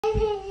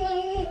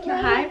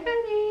Hi,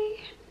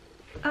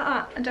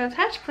 buddy. Don't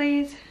touch,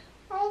 please.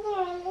 You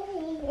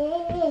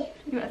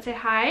want to say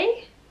hi?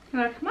 You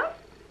want to come up?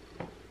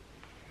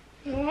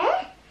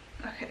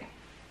 Okay.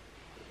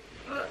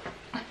 Hi.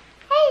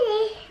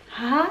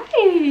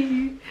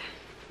 Hi.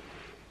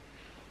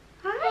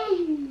 Hi.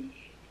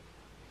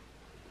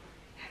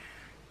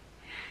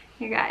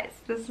 You guys,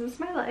 this is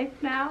my life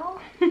now.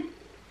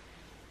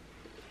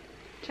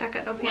 Jack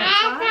got no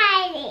pants on.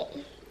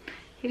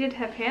 He did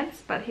have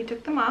pants, but he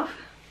took them off.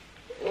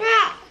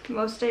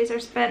 Most days are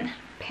spent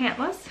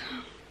pantless.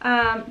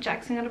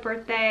 Jackson got a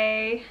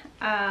birthday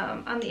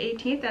on the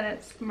 18th, and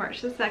it's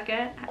March the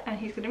 2nd, and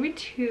he's gonna be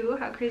 2.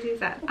 How crazy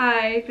is that?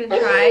 I've been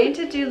trying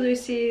to do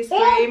Lucy's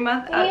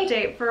 3-month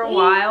update for a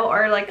while,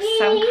 or like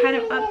some kind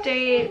of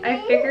update.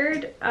 I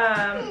figured,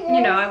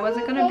 you know, I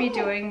wasn't gonna be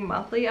doing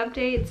monthly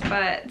updates,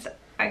 but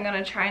I'm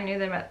gonna try and do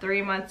them at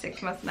 3 months,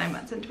 6 months, 9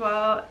 months, and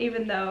 12,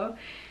 even though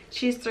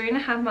she's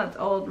 3.5 months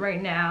old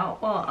right now.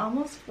 Well,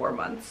 almost 4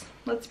 months.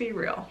 Let's be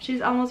real.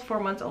 She's almost 4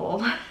 months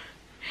old.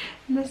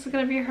 And this is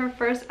gonna be her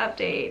first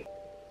update.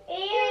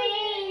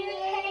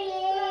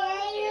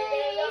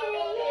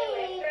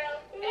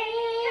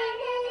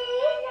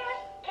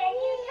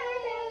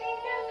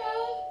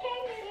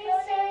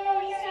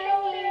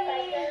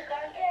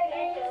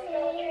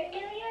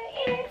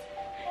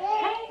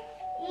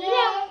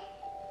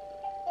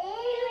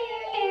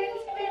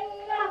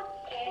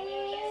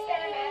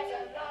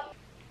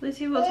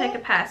 Lucy will take a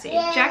passy.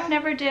 Jack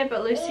never did,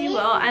 but Lucy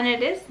will, and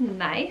it is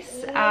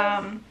nice.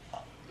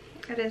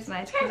 It is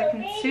nice because I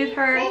can soothe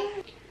her.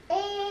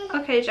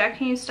 Okay, Jack,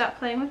 can you stop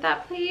playing with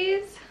that,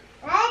 please?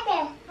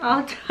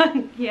 All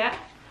done. Yeah.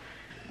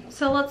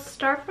 So let's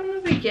start from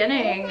the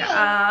beginning.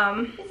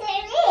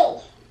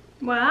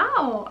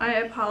 Wow,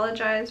 I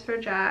apologize for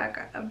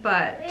Jack,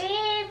 but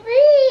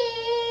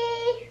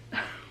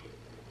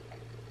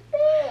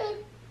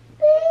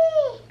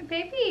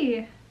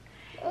baby,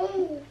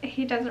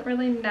 he doesn't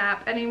really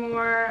nap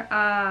anymore.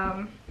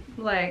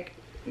 Like,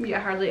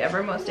 yeah, hardly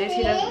ever. Most days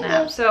he doesn't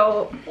nap,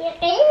 so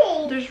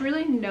there's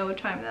really no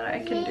time that I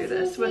can do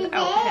this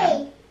without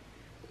him.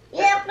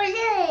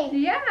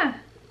 Yeah.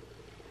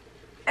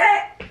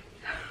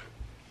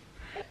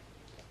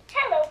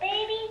 Hello,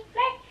 baby.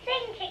 Let's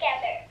sing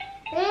together.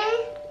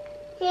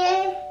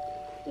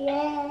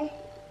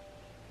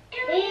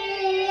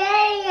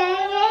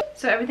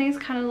 So everything's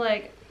kind of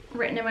like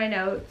written in my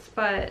notes,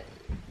 but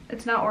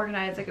it's not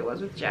organized like it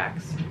was with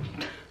Jack's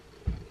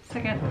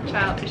second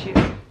child issues.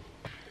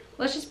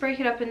 Let's just break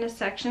it up into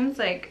sections.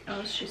 Like,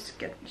 oh, she's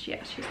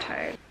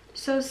tired.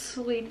 So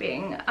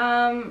sleeping.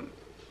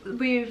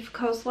 We've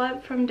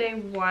co-slept from day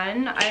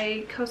 1.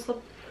 I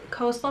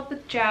co-slept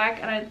with Jack,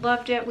 and I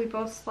loved it. We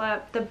both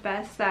slept the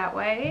best that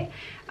way,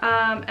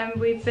 and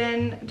we've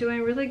been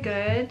doing really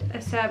good.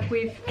 Except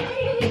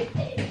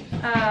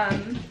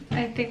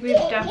I think we've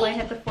definitely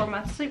hit the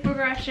 4-month sleep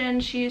regression.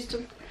 She used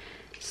to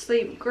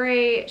sleep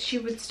great. She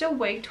would still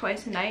wake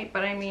twice a night,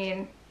 but I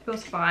mean, it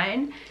was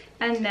fine.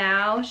 And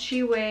now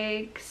she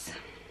wakes,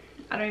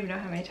 I don't even know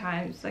how many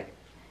times, like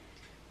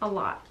a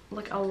lot,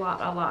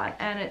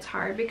 and it's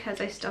hard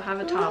because I still have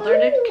a toddler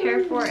to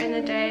care for in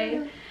the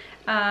day,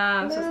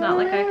 so it's not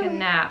like I can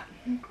nap.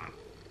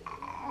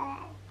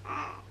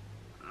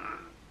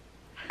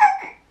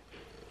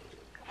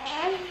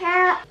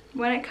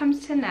 When it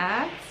comes to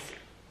naps,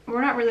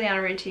 we're not really on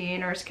a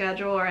routine or a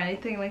schedule or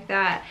anything like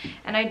that,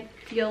 and I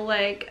feel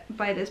like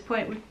by this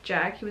point with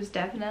Jack, he was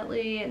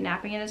definitely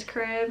napping in his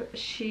crib.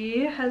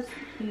 She has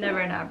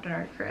never napped in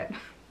her crib.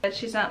 But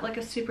she's not like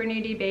a super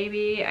needy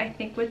baby. I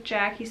think with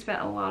Jack, he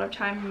spent a lot of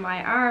time in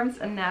my arms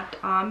and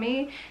napped on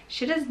me.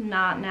 She does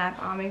not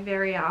nap on me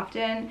very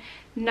often.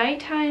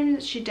 Nighttime,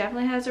 she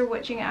definitely has her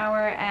witching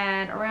hour,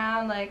 and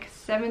around like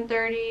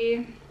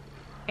 7:30,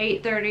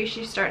 8:30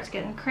 she starts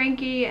getting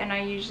cranky, and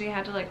I usually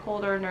had to like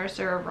hold her, nurse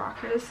her, or rock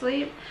her to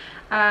sleep.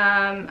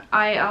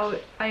 I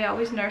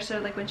always nurse her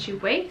like when she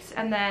wakes,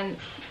 and then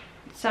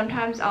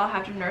sometimes I'll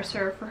have to nurse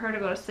her for her to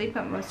go to sleep,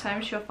 but most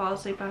times she'll fall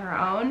asleep on her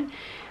own.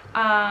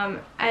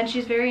 And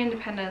she's very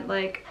independent,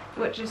 like,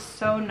 which is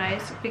so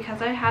nice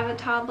because I have a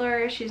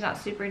toddler. She's not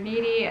super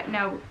needy.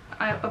 Now,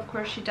 of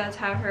course she does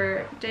have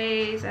her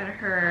days and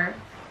her,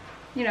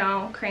 you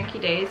know, cranky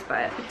days,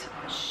 but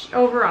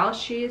overall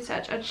she is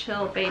such a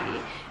chill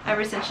baby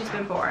ever since she's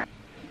been born.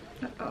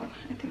 Uh-oh,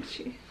 I think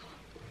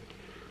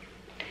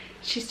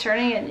she's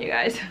turning in, you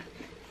guys,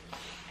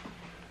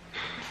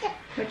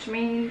 which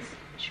means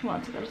she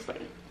wants to go to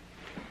sleep.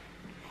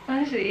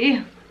 Let's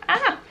see.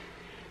 Ah,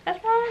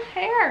 that's Mama's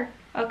hair.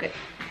 Okay.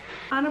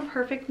 On a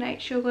perfect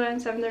night, she'll go down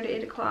 7:30,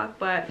 8 o'clock,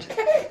 but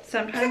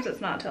sometimes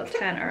it's not till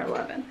 10 or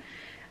 11.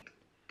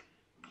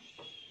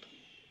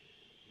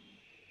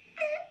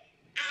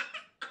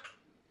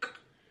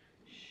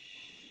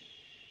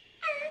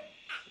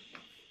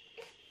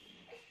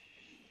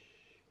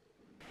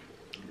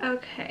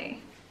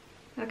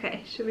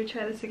 Okay, should we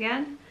try this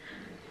again?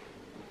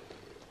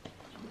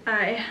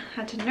 I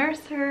had to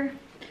nurse her.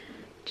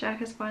 Jack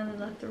has finally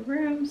left the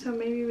room, so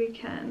maybe we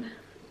can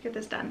get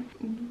this done.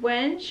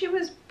 When she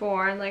was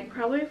born, like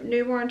probably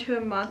newborn to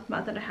a month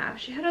and a half,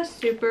 she had a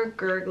super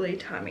gurgly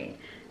tummy.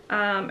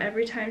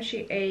 Every time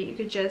she ate, you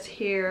could just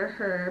hear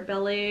her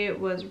belly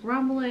was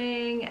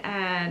rumbling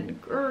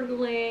and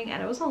gurgling,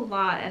 and it was a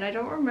lot, and I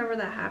don't remember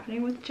that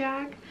happening with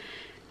Jack.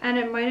 And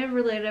it might have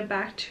related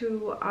back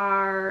to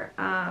our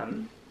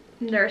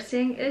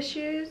nursing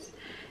issues,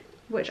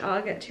 which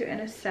I'll get to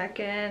in a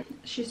second.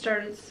 She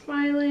started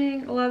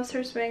smiling, loves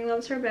her swing,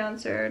 loves her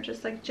bouncer,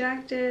 just like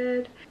Jack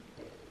did.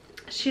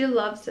 She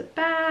loves a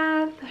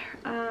bath.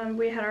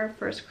 We had our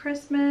first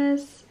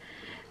Christmas.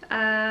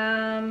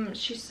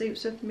 She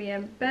sleeps with me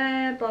in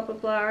bed, blah blah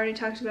blah. I already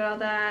talked about all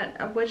that.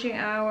 A witching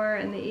hour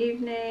in the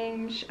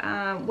evenings,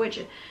 which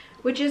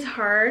is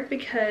hard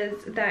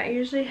because that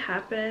usually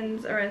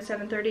happens around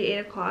 7:30, 8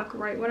 o'clock,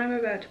 right when I'm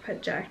about to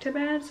put Jack to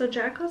bed. So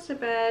Jack goes to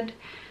bed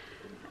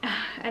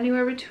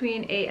anywhere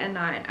between 8 and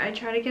 9. I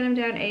try to get him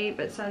down 8,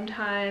 but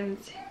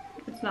sometimes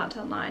it's not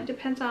till 9.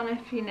 Depends on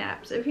if he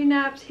naps. If he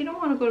naps, he don't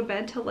want to go to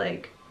bed till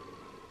like,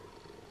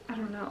 I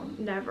don't know,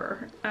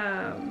 never.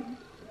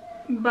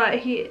 But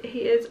he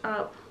is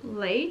up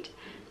late,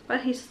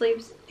 but he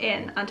sleeps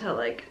in until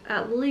like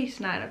at least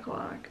 9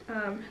 o'clock.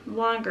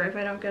 Longer if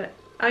I don't get it.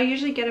 I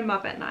usually get him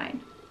up at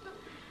 9.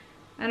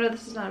 I know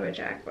this is not about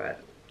Jack,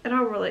 but it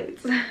all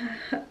relates.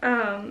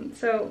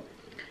 So,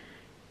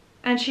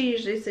 and she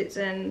usually sleeps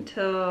in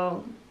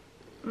till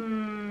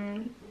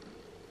sometimes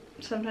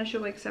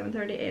she'll wake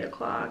 7:30, 8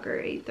 o'clock,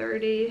 or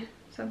 8:30,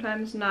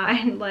 sometimes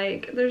 9.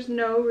 Like, there's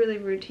no really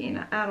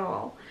routine at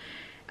all.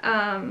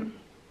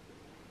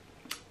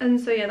 And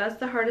so yeah, that's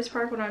the hardest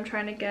part when I'm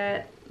trying to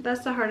get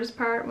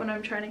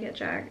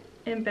Jack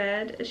in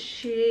bed.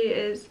 She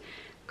is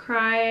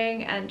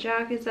crying and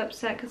Jack is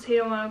upset because he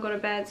don't want to go to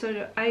bed.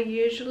 So I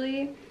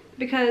usually,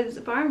 because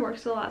Byron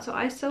works a lot, so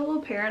I solo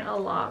parent a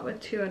lot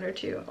with 2 under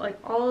 2, like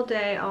all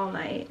day, all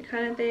night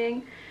kind of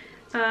thing,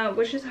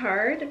 which is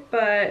hard,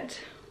 but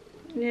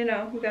you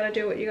know, you gotta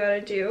do what you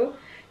gotta do.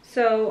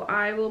 So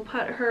I will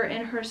put her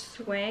in her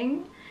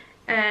swing,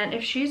 and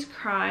if she's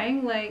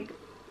crying, like,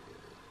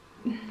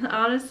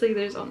 honestly,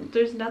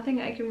 there's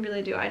nothing I can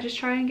really do. I just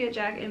try and get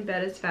Jack in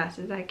bed as fast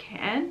as I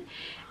can,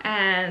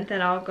 and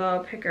then I'll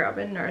go pick her up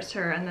and nurse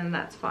her, and then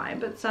that's fine.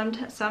 But some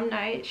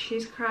nights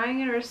she's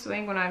crying in her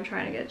swing when I'm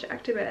trying to get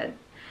Jack to bed,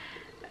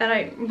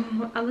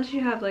 and unless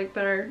you have like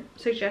better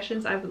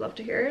suggestions, I would love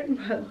to hear it,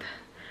 but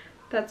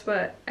that's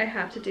what I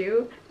have to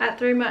do. At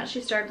 3 months,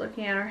 she started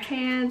looking at her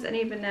hands, and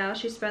even now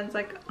she spends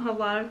like a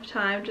lot of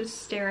time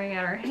just staring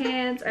at her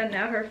hands, and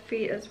now her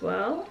feet as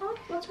well. Oh,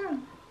 what's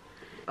wrong?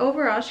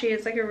 Overall, she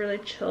is like a really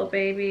chill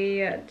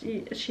baby.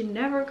 She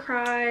never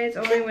cries,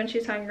 only when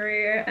she's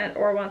hungry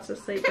or wants to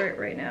sleep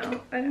right now.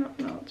 I don't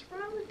know what's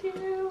wrong with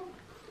you.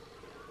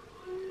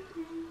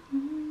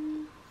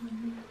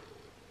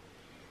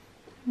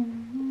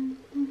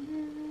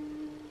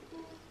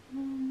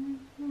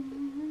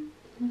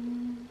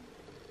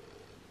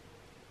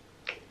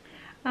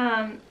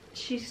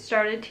 She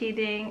started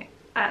teething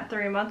at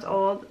 3 months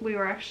old. We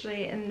were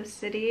actually in the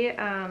city.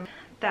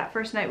 That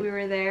first night we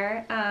were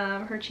there,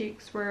 her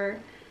cheeks were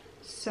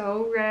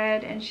so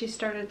red, and she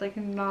started like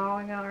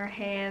gnawing on her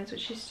hands,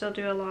 which she still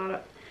does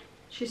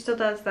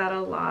that a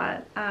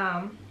lot.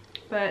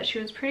 But she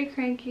was pretty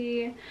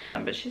cranky,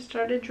 but she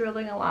started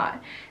drooling a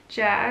lot.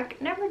 Jack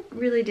never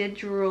really did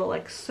drool,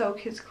 like soak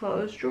his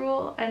clothes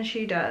drool, and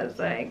she does,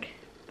 like,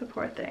 the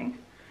poor thing.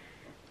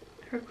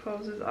 Her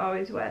clothes is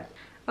always wet.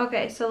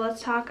 Okay, so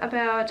let's talk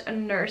about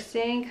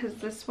nursing, because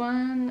this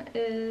one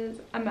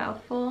is a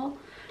mouthful.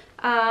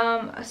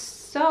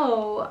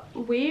 So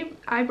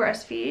I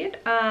breastfeed,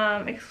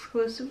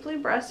 exclusively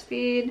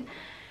breastfeed.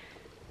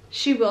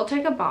 She will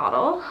take a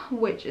bottle,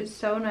 which is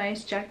so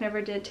nice. Jack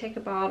never did take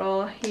a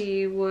bottle.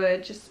 He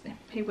would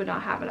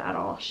not have it at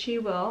all. She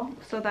will,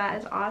 so that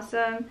is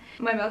awesome.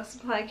 My milk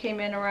supply came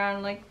in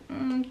around like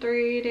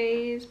 3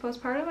 days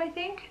postpartum, I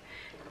think.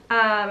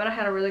 And I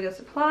had a really good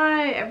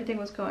supply. Everything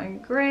was going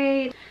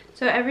great.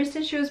 So ever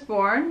since she was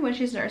born, when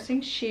she's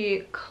nursing,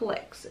 she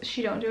clicks.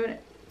 She don't do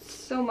it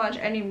so much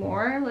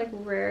anymore, like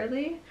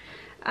rarely,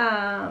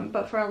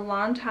 but for a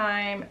long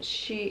time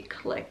she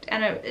clicked,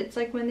 and it's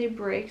like when they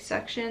break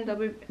section,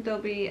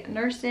 they'll be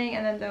nursing,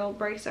 and then they'll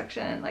break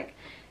section, and like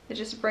it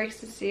just breaks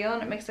the seal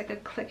and it makes like a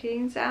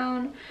clicking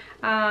sound,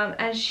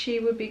 and she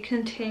would be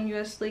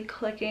continuously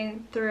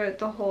clicking throughout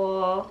the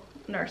whole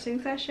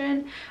nursing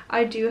session.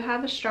 I do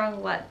have a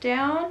strong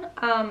letdown,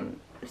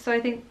 so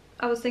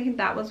I was thinking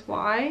that was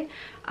why,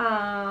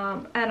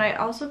 and I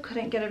also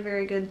couldn't get a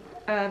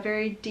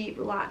very deep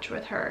latch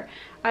with her.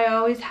 I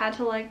always had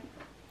to like,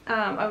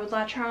 I would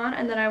latch her on,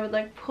 and then I would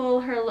like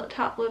pull her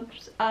top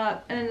lips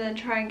up and then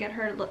try and get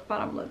her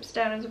bottom lips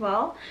down as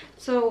well.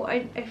 So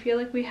I feel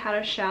like we had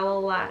a shallow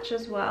latch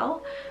as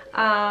well.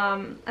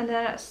 And then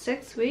at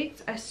 6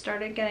 weeks, I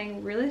started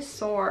getting really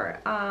sore,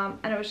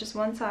 and it was just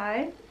one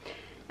side.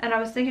 And I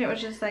was thinking it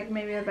was just like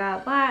maybe a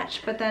bad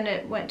latch, but then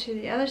it went to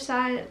the other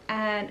side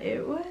and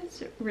it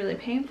was really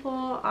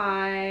painful.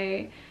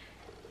 I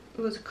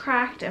was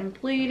cracked and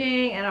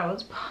bleeding, and I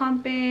was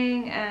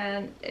pumping,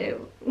 and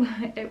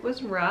it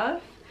was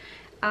rough.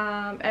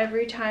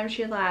 Every time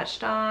she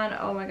latched on,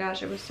 oh my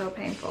gosh, it was so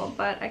painful,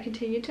 but I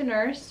continued to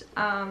nurse,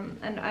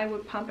 and I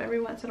would pump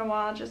every once in a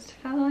while just to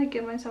kind of like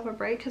give myself a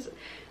break, because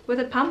with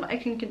a pump I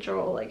can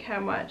control like how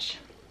much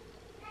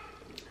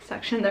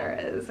suction there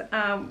is,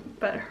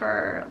 but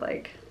her,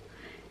 like,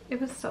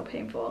 it was so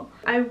painful.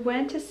 I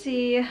went to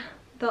see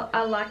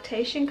a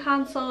lactation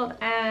consult,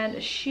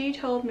 and she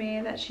told me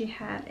that she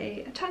had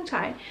a tongue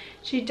tie.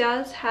 She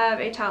does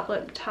have a top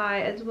lip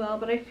tie as well,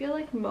 but I feel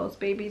like most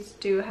babies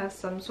do have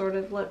some sort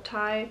of lip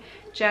tie.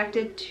 Jack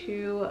did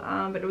too,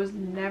 but it was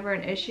never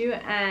an issue,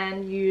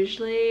 and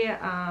usually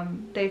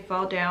they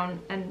fall down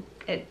and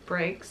it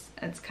breaks.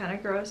 It's kind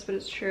of gross, but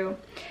it's true.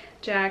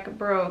 Jack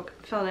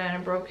fell down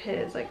and broke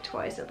his like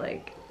twice. It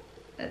like,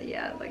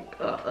 yeah, like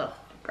ugh,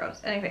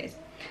 gross. Anyways,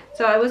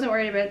 so I wasn't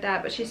worried about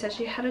that, but she said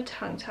she had a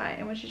tongue tie,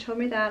 and when she told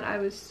me that, I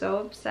was so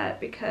upset,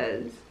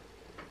 because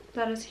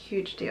that is a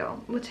huge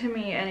deal, well, to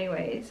me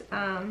anyways.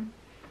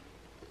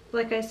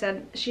 Like I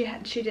said, she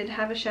did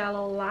have a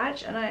shallow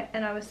latch, and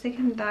I was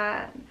thinking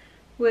that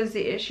was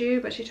the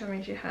issue, but she told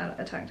me she had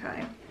a tongue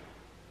tie.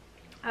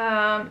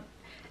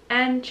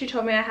 And she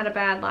told me I had a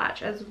bad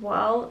latch as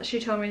well. She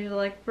told me to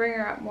like bring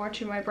her up more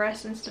to my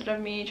breast instead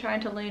of me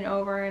trying to lean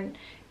over and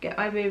get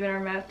my baby in her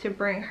mouth to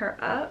bring her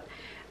up.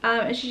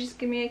 And she just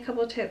gave me a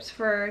couple tips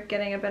for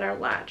getting a better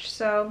latch.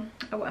 So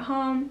I went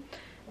home,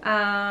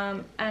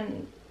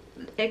 and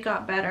it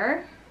got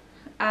better.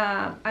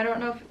 I don't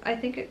know if, I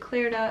think it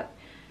cleared up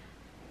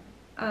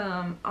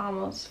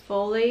almost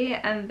fully,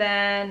 and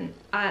then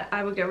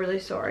I would get really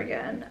sore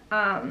again.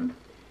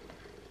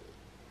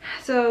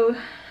 So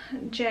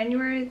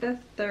January the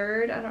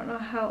 3rd, I don't know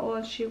how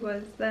old she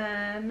was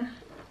then.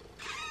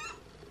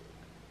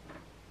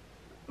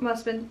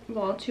 Must have been,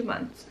 well, 2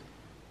 months.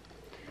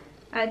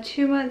 At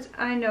 2 months,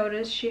 I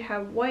noticed she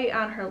had white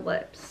on her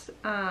lips,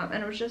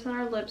 and it was just on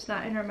her lips,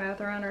 not in her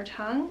mouth or on her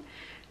tongue.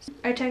 So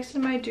I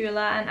texted my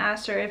doula and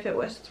asked her if it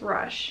was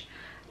thrush.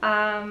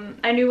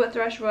 I knew what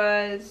thrush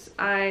was.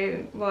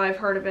 I've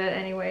heard of it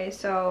anyway,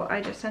 so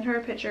I just sent her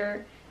a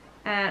picture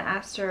and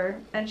asked her,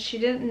 and she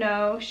didn't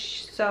know,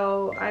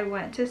 so I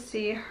went to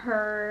see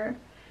her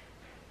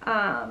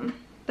the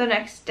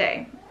next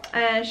day,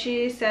 and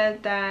she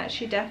said that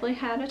she definitely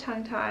had a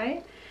tongue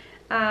tie.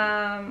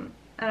 And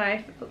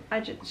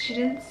she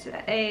didn't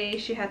say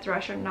she had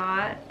thrush or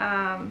not.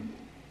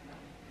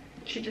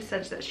 She just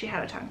said that she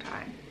had a tongue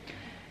tie.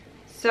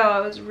 So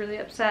I was really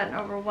upset and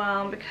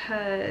overwhelmed,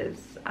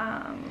 because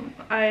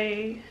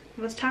I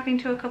was talking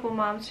to a couple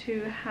moms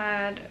who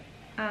had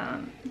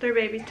their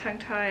babies tongue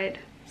tied,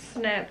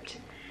 snipped,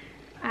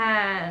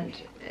 and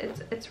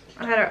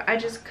I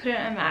just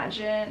couldn't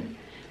imagine.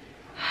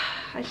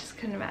 I just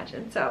couldn't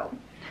imagine. So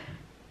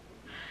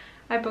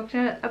I booked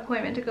an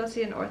appointment to go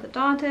see an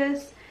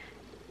orthodontist.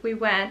 We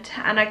went,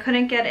 and I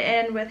couldn't get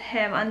in with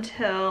him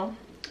until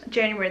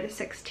January the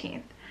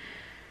 16th.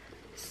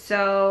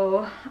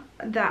 So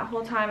that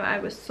whole time I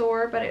was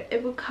sore, but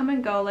it would come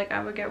and go. Like,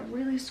 I would get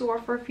really sore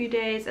for a few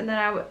days, and then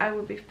I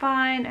would be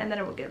fine, and then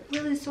I would get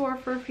really sore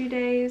for a few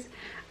days,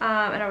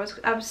 and I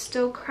was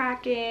still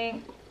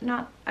cracking.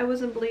 I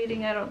wasn't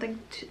bleeding, I don't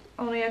think,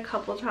 only a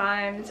couple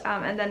times,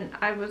 and then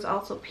I was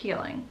also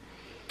peeling,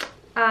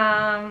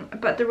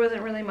 but there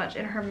wasn't really much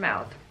in her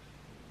mouth.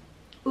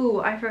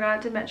 Ooh, I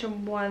forgot to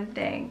mention one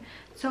thing.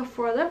 So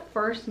for the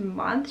first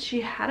month,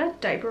 she had a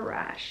diaper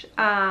rash,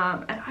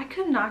 and I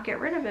could not get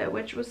rid of it,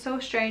 which was so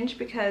strange,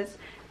 because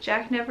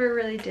Jack never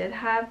really did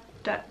have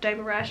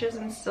diaper rashes,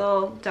 and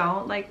still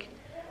don't. Like,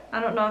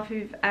 I don't know if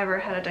you've ever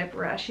had a diaper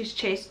rash. He's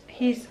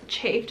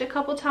chafed a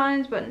couple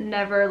times, but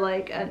never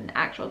like an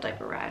actual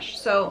diaper rash.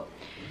 So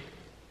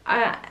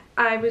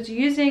I was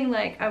using,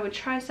 like, I would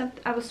try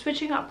something, I was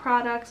switching up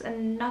products,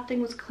 and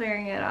nothing was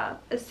clearing it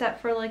up,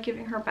 except for like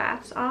giving her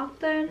baths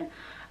often.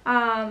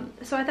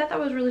 So I thought that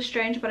was really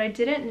strange, but I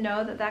didn't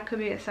know that that could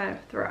be a sign of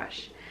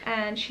thrush.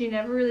 And she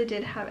never really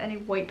did have any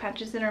white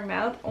patches in her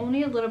mouth,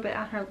 only a little bit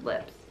on her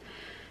lips.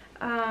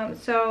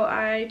 So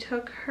I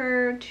took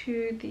her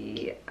to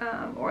the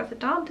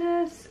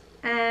orthodontist,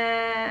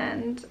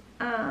 and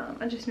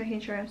I'm just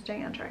making sure I'm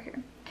staying on track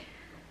here.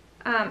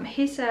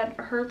 He said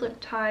her lip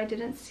tie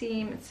didn't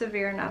seem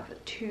severe enough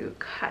to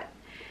cut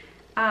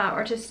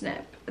or to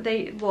snip.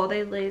 They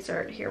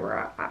lasered here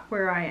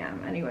where I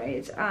am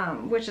anyways,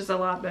 which is a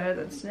lot better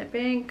than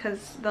snipping,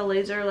 because the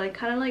laser like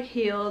kind of like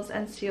heals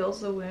and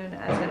seals the wound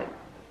as it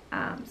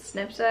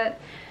snips it.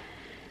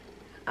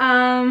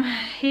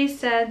 He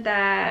said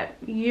that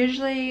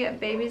usually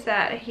babies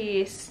that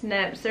he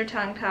snips their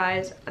tongue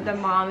ties, the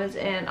mom is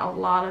in a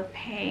lot of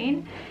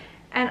pain.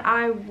 And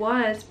I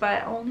was,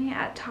 but only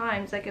at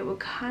times. Like, it would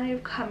kind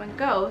of come and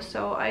go.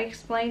 So I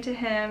explained to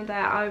him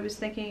that I was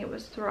thinking it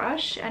was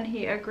thrush, and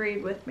he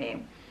agreed with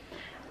me.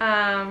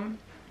 I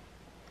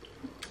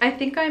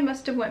think I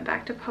must have went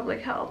back to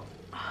public health.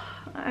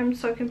 I'm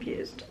so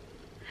confused.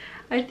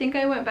 I think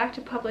I went back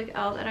to public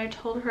health and I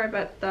told her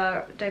about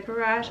the diaper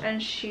rash,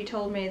 and she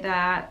told me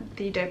that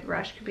the diaper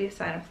rash could be a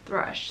sign of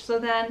thrush. So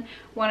then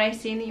when I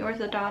seen the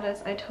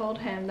orthodontist, I told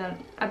him that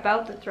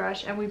about the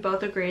thrush, and we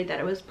both agreed that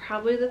it was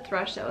probably the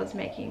thrush that was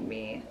making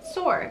me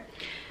sore.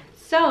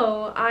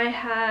 So I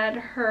had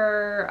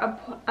her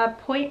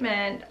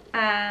appointment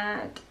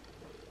at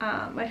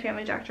my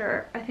family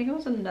doctor. I think it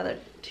was another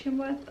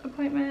 2-month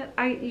appointment.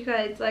 You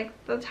guys, like,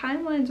 the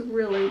timeline's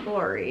really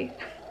blurry.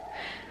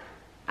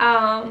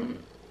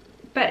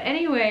 But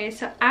anyway,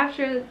 so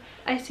after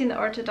I seen the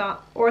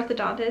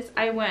orthodontist,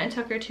 I went and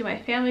took her to my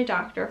family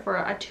doctor for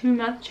a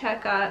 2-month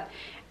checkup,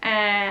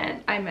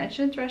 and I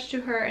mentioned thrush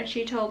to her, and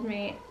she told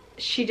me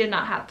she did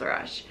not have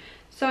thrush.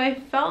 So I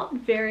felt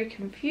very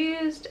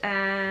confused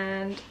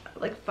and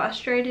like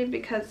frustrated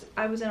because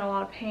I was in a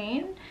lot of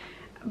pain,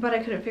 but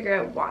I couldn't figure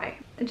out why.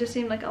 It just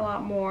seemed like a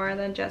lot more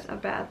than just a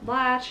bad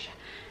latch.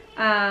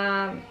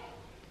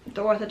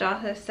 The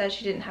orthodontist said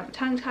she didn't have a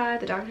tongue tie.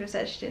 The doctor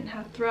said she didn't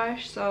have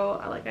thrush.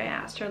 So like I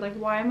asked her, like,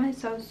 why am I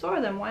so sore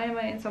then? Why am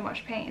I in so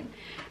much pain?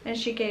 And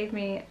she gave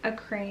me a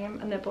cream,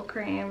 a nipple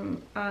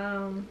cream.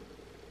 But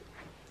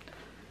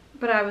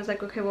I was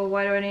like, okay, well,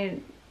 why do I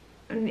need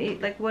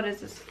like, what is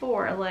this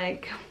for?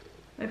 Like,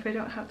 if I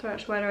don't have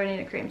thrush, why do I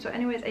need a cream? So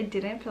anyways, I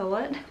didn't fill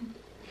it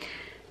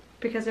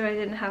because if I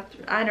didn't have,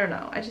 I don't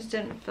know, I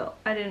didn't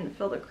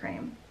fill the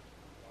cream.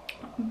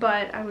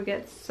 But I would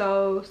get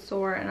so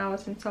sore and I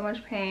was in so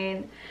much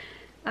pain,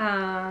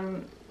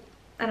 and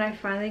I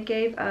finally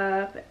gave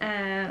up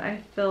and I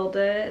filled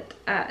it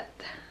at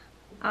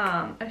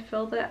I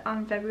filled it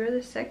on February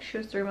the 6th. She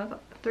was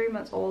 3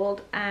 months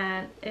old,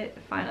 and it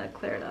finally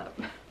cleared up.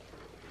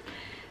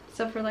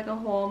 So for like a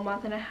whole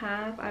month and a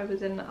half, I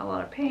was in a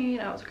lot of pain.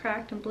 I was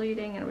cracked and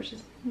bleeding, and it was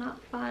just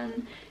not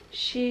fun.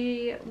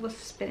 She was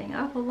spitting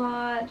up a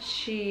lot.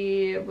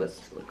 She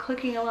was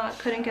clicking a lot,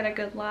 couldn't get a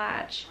good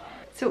latch.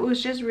 So it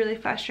was just really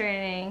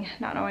frustrating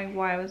not knowing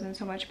why I was in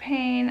so much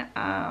pain.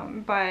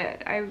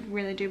 But I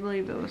really do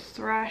believe it was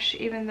thrush,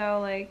 even though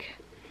like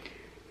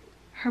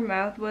her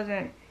mouth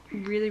wasn't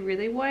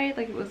really white.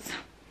 Like, it was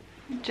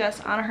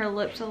just on her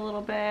lips a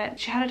little bit.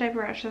 She had a diaper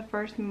rash the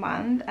first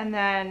month, and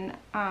then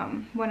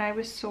when I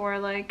was sore,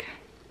 like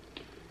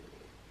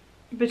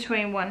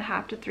between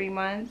 1/2 to 3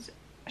 months,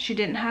 she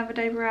didn't have a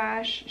diaper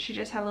rash. She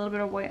just had a little bit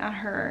of white on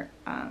her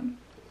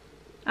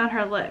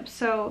lips.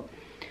 So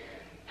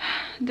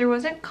there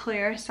wasn't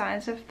clear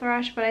signs of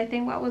thrush, but I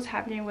think what was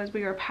happening was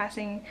we were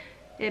passing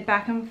it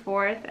back and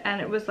forth, and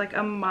it was like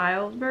a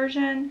mild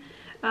version.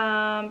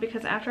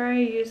 Because after I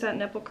used that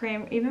nipple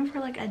cream, even for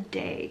like a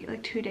day,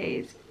 like 2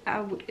 days,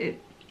 it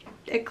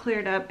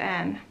cleared up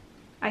and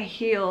I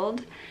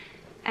healed,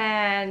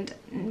 and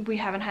we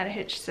haven't had a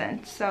hitch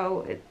since.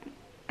 So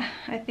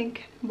I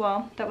think,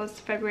 well, that was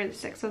February the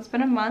 6th, so it's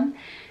been a month,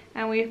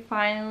 and we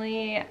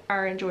finally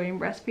are enjoying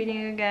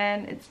breastfeeding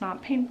again. It's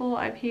not painful.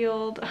 I've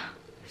healed.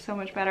 So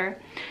much better.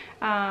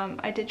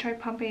 I did try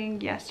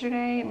pumping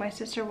yesterday. My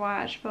sister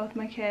watched both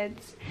my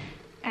kids,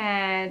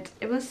 and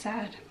it was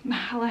sad.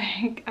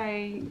 Like,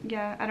 I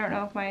don't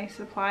know if my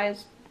supply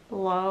is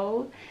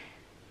low,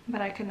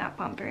 but I could not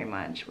pump very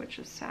much, which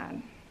is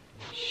sad.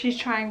 She's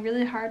trying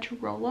really hard to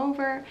roll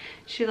over.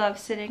 She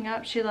loves sitting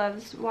up. She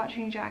loves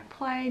watching Jack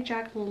play.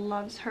 Jack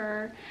loves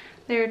her.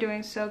 They're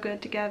doing so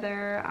good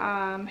together.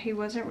 He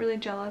wasn't really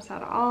jealous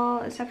at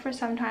all, except for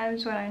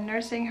sometimes when I'm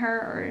nursing her,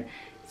 or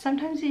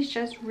sometimes he's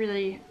just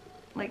really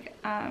like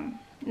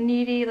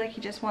needy. Like,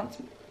 he just wants,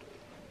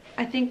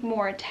 I think,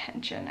 more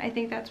attention. I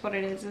think that's what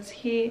it is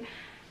he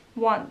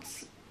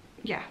wants,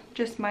 yeah,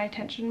 just my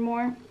attention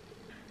more.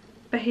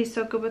 But he's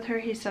so good with her.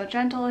 He's so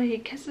gentle. He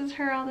kisses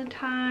her all the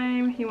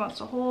time. He wants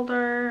to hold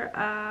her.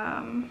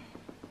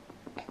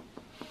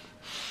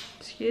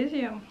 Excuse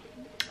you.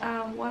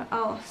 What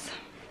else?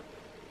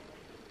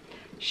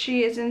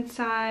 She is in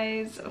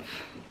size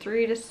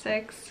 3 to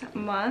 6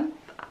 month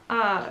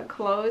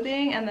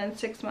clothing, and then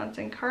 6 months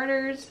in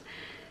Carter's.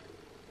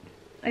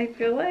 I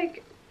feel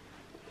like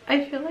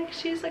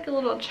she's like a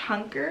little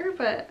chunker,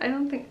 but I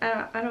don't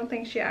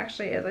think she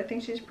actually is. I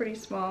think she's pretty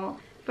small.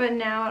 But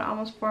now at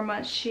almost 4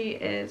 months, she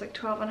is like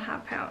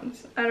 12.5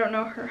 pounds. I don't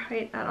know her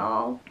height at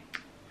all.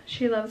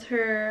 She loves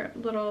her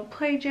little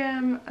play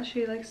gym.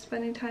 She likes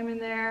spending time in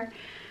there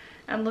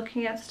and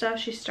looking at stuff.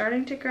 She's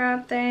starting to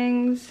grab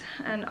things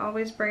and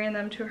always bringing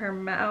them to her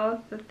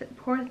mouth. The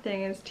poor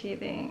thing is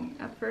teething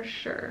for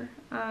sure.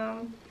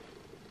 And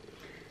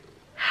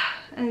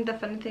the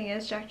funny thing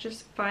is, Jack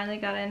just finally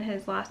got in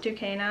his last 2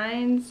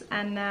 canines,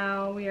 and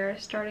now we are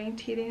starting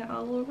teething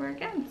all over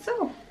again.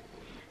 So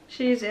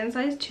she's in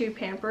size 2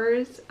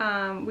 Pampers.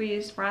 We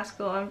used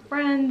Rascal and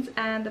Friends,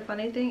 and the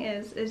funny thing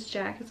is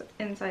Jack is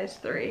in size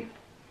 3.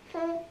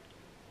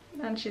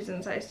 And she's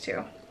in size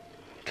 2.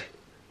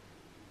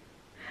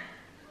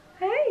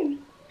 Hey!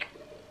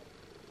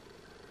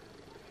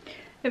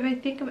 If I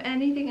think of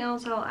anything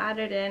else, I'll add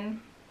it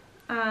in.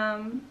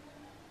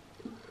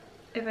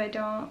 If I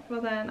don't, well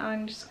then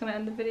I'm just gonna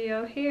end the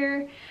video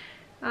here.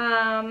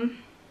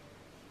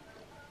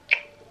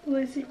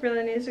 Lucy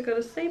really needs to go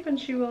to sleep, and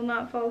she will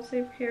not fall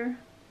asleep here.